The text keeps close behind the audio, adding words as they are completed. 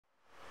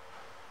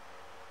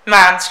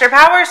Monster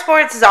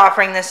Powersports is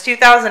offering this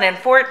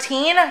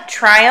 2014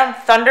 Triumph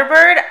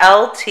Thunderbird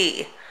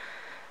LT.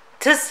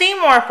 To see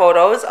more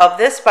photos of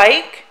this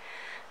bike,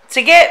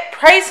 to get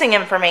pricing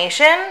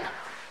information,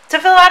 to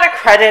fill out a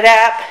credit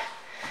app,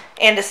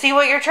 and to see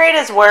what your trade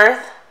is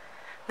worth,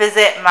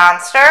 visit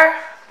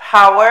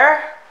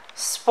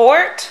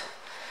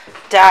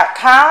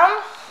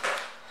monsterpowersport.com.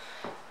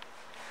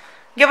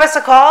 Give us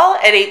a call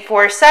at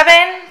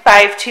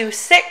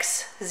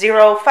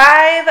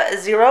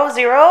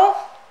 847-526-0500.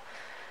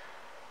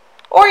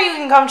 Or you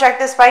can come check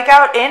this bike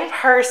out in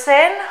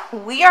person.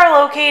 We are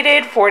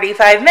located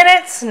 45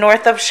 minutes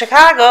north of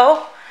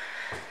Chicago.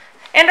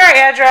 And our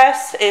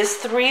address is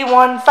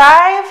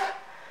 315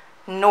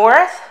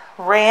 North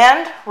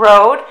Rand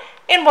Road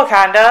in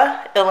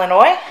Wauconda,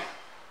 Illinois.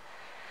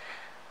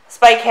 This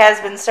bike has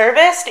been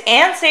serviced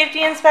and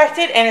safety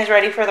inspected and is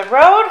ready for the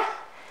road.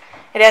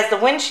 It has the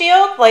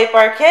windshield, light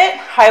bar kit,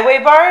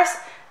 highway bars,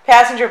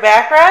 passenger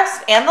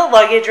backrest, and the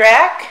luggage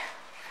rack.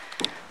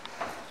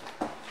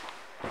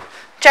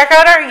 Check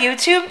out our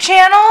YouTube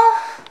channel,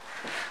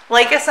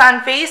 like us on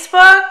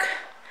Facebook,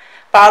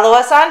 follow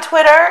us on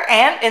Twitter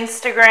and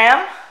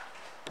Instagram.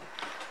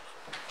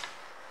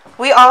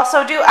 We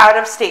also do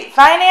out-of-state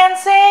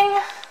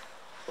financing,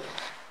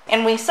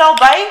 and we sell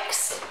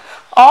bikes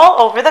all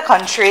over the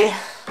country.